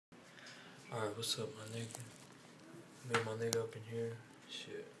Alright, what's up, my nigga? Me and my nigga up in here.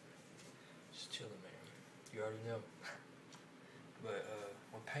 Shit. Just chilling, man. You already know. But,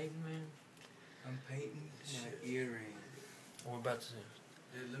 I'm painting, man. I'm painting my earring. We're about to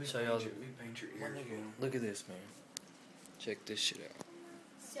Dude, let me show paint y'all. your My earring. nigga, look at this, man. Check this shit out.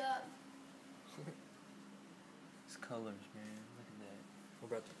 Sup? It's colors, man. Look at that. We're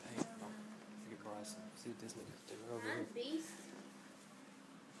about to paint. Look at Bryson. See what this nigga's doing over I'm here. beast.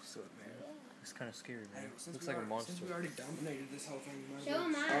 What's up, man? Yeah. It's kind of scary, man. Hey, Looks like a monster. Since we already dominated this whole thing, we might Show as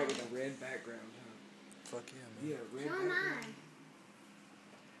well start mine. with a red background, huh? Fuck yeah, man. Yeah, red Show background. mine.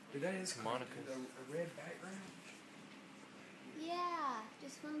 Dude, that is Monica. a red background. Yeah,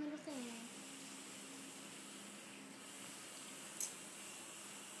 just one little thing.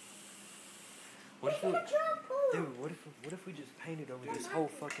 What if we, dude? What if we just painted over this whole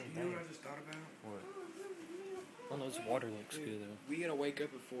fucking You know thing? what I just thought about? What? Oh no, this water looks Dude, good though. we gotta wake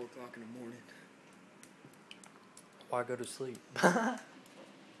up at 4 o'clock in the morning. Why go to sleep?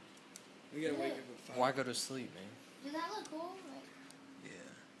 We gotta wake up at 5. Why go to sleep, man? Does that look cool? Like, Yeah.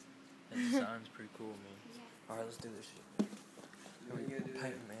 That design's pretty cool, man. yeah. Alright, let's do this shit, man. Yeah, we gotta do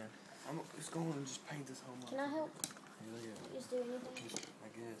Paint, that. man. I'm just going and just paint this whole Can I help? Hell yeah. Just do anything? I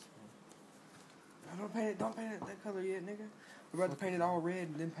guess, man. Don't paint it that color yet, nigga. We're about to paint it all red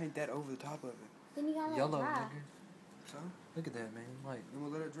and then paint that over the top of it. Then you gotta let it Yellow, dry. nigga. So, Look at that, man. Like, then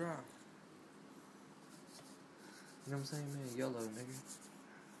we'll let it dry. you know what I'm saying, man? Yellow, nigga.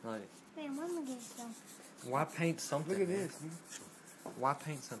 Like, Man, when we get some? why paint something? Look at man? this, nigga. Why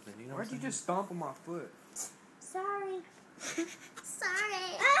paint something? You know what Why'd I'm you saying? just stomp on my foot? Sorry.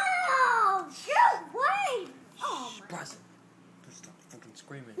 Sorry. Oh, shoot, wait. Oh, my. Bryson, just stop fucking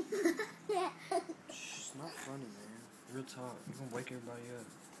screaming. Yeah. It's not funny, man. Real talk. You're gonna wake everybody up.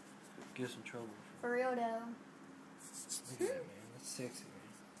 Get us in trouble. For real, though. Look at that, man. That's sexy, man.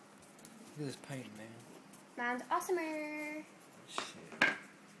 Look at this painting, man. Mine's awesomer. Shit.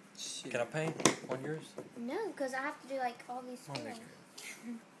 Shit. Can I paint on yours? No, because I have to do, like, all these My skills.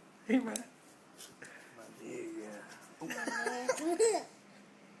 nigga. Hey, man. My nigga.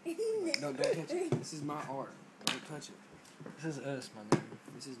 No, don't touch it. This is my art. Don't touch it. This is us, my nigga.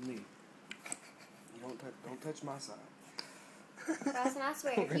 This is me. You don't touch my side. Bryson, I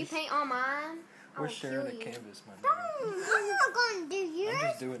swear, if you paint on mine, I We're will sharing a kill you. canvas, my nigga. I'm not going to do yours. I'm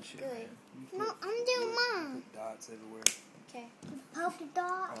just doing shit, Good. man. You No, put- I'm doing mine. Put dots everywhere. Okay. Polka dot.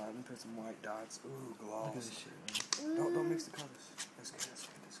 Alright, let me put some white dots. Ooh, Look at gloss. this shit, man. Don't mix the colors. That's good. That's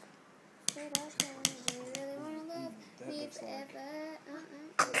good. That's good. Do you really want to love That me looks like- forever?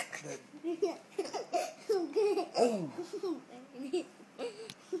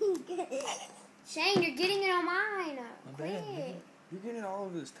 Shane, you're getting it on mine. My Quick. bad, nigga. You're getting it all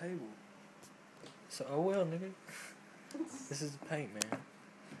over this table. So, oh well, nigga. This is the paint, man.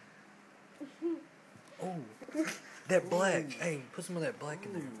 Oh, that black. Hey, put some of that black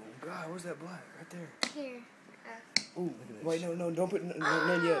in there. Ooh, God, where's that black? Right there. Here. Ooh, Look at this. wait, no, don't put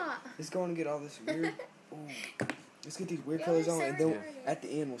none yet. Ah. Let's go and get all this weird. Ooh, let's get these weird Yo, colors it's on, so and then pretty. at the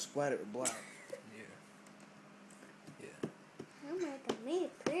end we'll splat it with black. Yeah. You're making me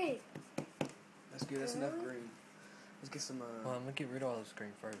pretty. That's good. That's enough green. Let's get some. Well, I'm gonna get rid of all this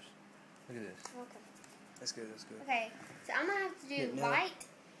green first. Look at this. Okay. That's good. That's good. Okay, so I'm gonna have to do Yeah, now- white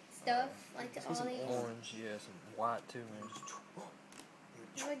stuff, like Let's to get all some these. Orange, yeah, some white too, man.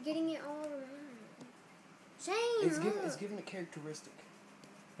 You're getting it all over mine. Shane, It's giving a characteristic.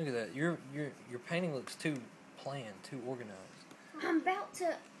 Look at that. Your painting looks too planned, too organized. I'm about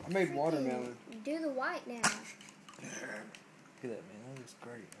to I made watermelon. do the white now. Look at that, man. That looks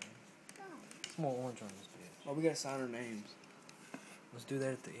great, man. Some more orange on this bitch. Oh, we gotta sign our names. Let's do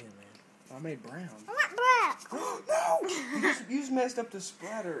that at the end, man. I made brown. I want black. No! You just messed up the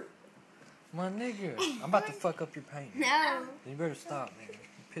splatter. My nigga, I'm about to fuck up your painting. No. You better stop, man.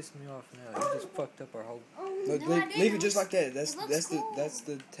 You're pissing me off now. You just fucked up our whole No, No, I leave it didn't. just like that. That's It looks cool.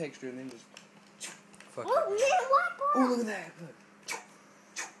 the texture, and then just. fuck Oh, up. you need a white Oh, ball. look at that! Look.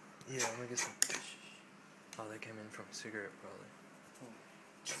 Yeah, I'm gonna get some. Oh, that came in from a cigarette, probably.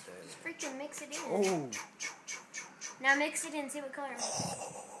 Just freaking mix it in. Oh, Now mix it in. See what color.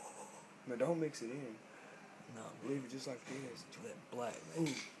 no, don't mix it in. No, Leave it just like this. that black, man.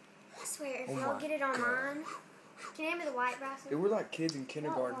 Ooh, I swear, if Oh y'all my get it on God. mine, can you hand me the white, Bryson? dude, we're like kids in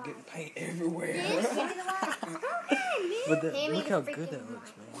kindergarten why? getting paint everywhere. Yes, hand me the white. Come on, man. But that, Hand me look the how good freaking that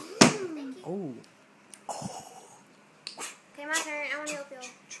looks, white. man. Thank you. Oh, Okay, my turn. I want to help you.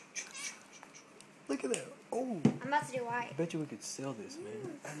 look at that. Oh, I'm about to do white. I bet you we could sell this,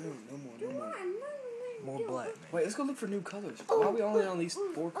 man. I know, no more. More black, man. Wait, let's go look for new colors. Why are we only on these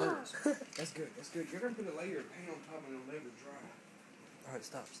 4 colors? That's good. That's good. You're gonna put a layer of paint on top and it'll never dry. All right,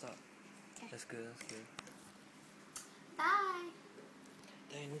 stop. That's good, that's good. Bye.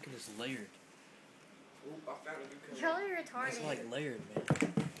 Dang, look at this layered. Oop, I found a new You're color. really retarded. It's like layered, man.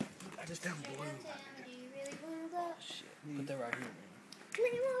 I just found blue. Do you really want that? Shit. Put that right here, man.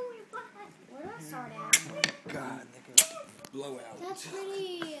 Where do I start at? God, nigga. Blowout. That's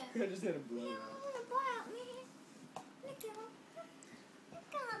pretty. I just had a You blowout. don't want to blow out me.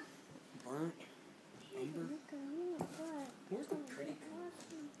 Look at Burnt. Umber. Where's the pretty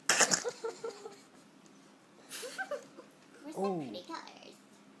Where's Oh. the pretty colors?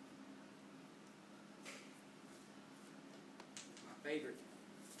 My favorite.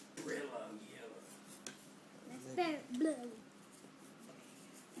 Brillo yellow. That's very blue.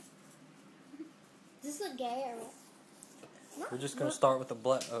 Does this look gay or what? We're just gonna start with the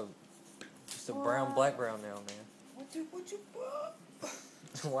black, just a brown, black brown now, man. What you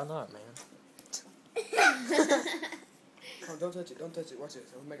Why not, man? Oh, don't touch it. Don't touch it. Watch this.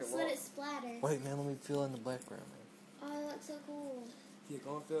 I'll make it Just raw. let it splatter. Wait, man, let me fill in the background, man. Oh, that looks so cool. You're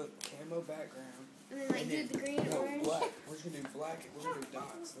going to fill camo background. And then like do the green, No, orange. black. We're just going to do black. We're going to do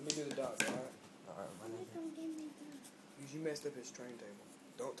dots. Let me do the dots, alright? Alright, my nigga. Because you messed up his train table.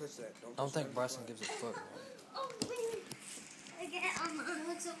 Don't touch that. Don't touch I don't think that. Bryson gives a fuck, man. Oh, wait. Again, it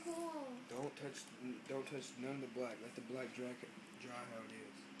looks so cool. Don't touch none of the black. Let the black dry how it is.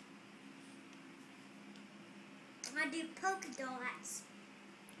 I do polka dots.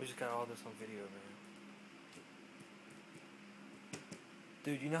 We just got all this on video, man.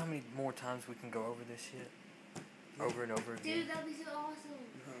 Dude, you know how many more times we can go over this shit? Over and over again. Dude, that'd be so awesome.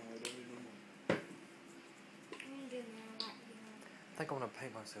 No, don't do no more. I'm gonna do it now. I think I'm gonna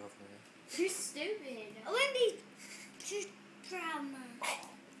paint myself, man. You're stupid. Wendy, just drama.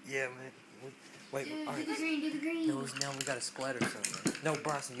 Yeah, man. Wait, Dude, alright. do the green, do the green. No, now we gotta splatter something. No,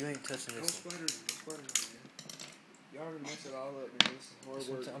 Bryson, you ain't touching Don't this one. splatter it. Don't splatter it, man. Y'all already messed it all up, man. This is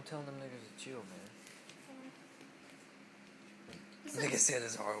hard work. I'm telling them niggas to chill, man. This Nigga looks- said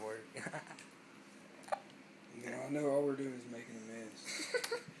it's hard work. You know, I know all we're doing is making a mess.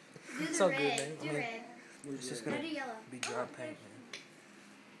 Do It's the all red. good, man. I Do mean, red. Where's It's just red? No, gonna do yellow. be dry paint, man.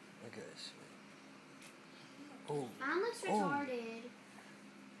 Look at this. Oh, Mine looks Oh. retarded.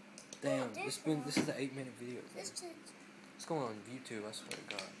 damn. This is an 8-minute video. Man. This It's going on YouTube, I swear to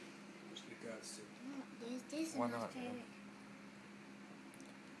God. Which we got to. is Why my not, man? favorite.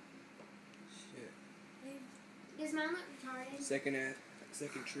 Shit. Does mine look retarded?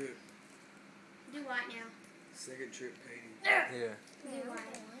 Second trip. Do white now. Second trip painting. Yeah. Do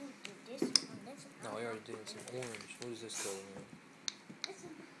white. No, we already did some orange. What is this color, man?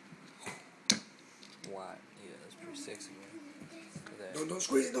 White. Yeah, that's pretty sexy, man. Look at that. Don't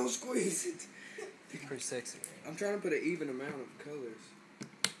squeeze it. Don't squeeze it. Pretty sexy, man. I'm trying to put an even amount of colors.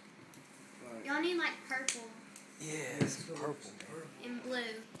 Like, Y'all need like purple Yeah, it's purple, man. and blue.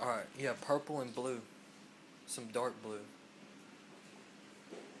 Alright, yeah, purple and blue. Some dark blue.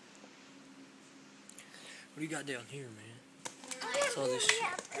 What do you got down here, man? And then like, What's all this shit?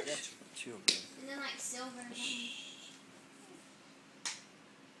 I got you. Chill, man. and then like silver or something.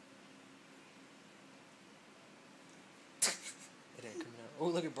 It ain't coming out. Oh,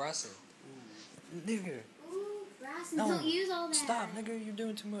 look at Bryson. Nigga. Ooh, Bryson, No. don't use all that. Stop, nigga. You're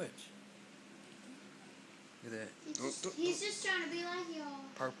doing too much. Look at that. He's just trying to be like y'all.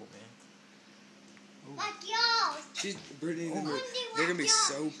 Purple, man. Ooh. Like y'all. She's Brittany. Oh. They're gonna be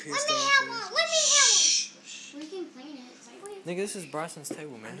so pissed Let me off. have with one. us. Let me have one. We can clean it. It's like, Nigga, this is Bryson's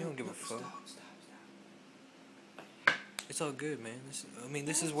table, man. He don't give a fuck. Stop. It's all good, man.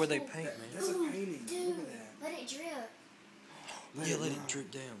 This is where they paint, man. That's a painting. dude, Look at that. let it drip. Let it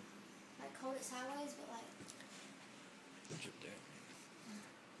drip down. Like hold it sideways, but like. Drip down.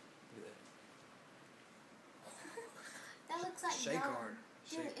 Look at That looks like Shake gum. hard.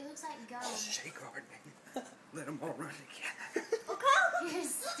 Dude, Shake. it looks like gum. Shake hard, man. Let them all run together. You're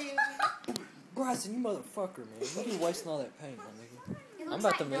stupid. that. Bryson, you motherfucker, man. You be wasting all that paint, my nigga. It I'm looks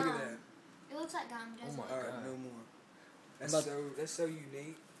about like to make gum. Look at that. It looks like gum, doesn't my it? Alright, God. no more. about- That's so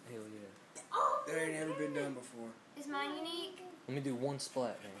unique. Hell yeah. Oh, That ain't never been done before. is mine unique? Let me do one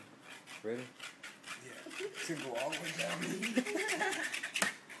splat, man. Ready? Yeah. It's gonna go all the way down.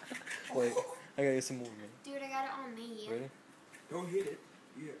 Wait, I gotta get some more, man. Dude, I got it on me. Ready? Don't hit it.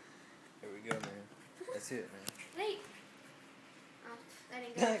 Yeah. There we go, man. That's it, man. Wait. Oh, that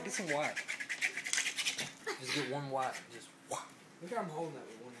didn't go. Get some white. Just get one white. Just whop. Look how I'm holding that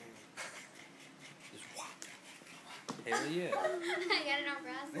with one hand. Just whop. Hell yeah. I got it on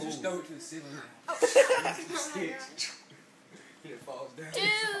Bryson. Let's just throw it to the ceiling. Oh, Sticks. And it falls down.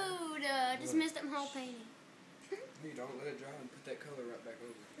 dude, just messed up my whole painting. You don't let it dry and put that color right back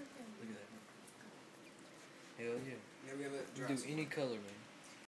over. Look at that. Hell yeah. Yeah, we gotta let it You dry. can do any color, man.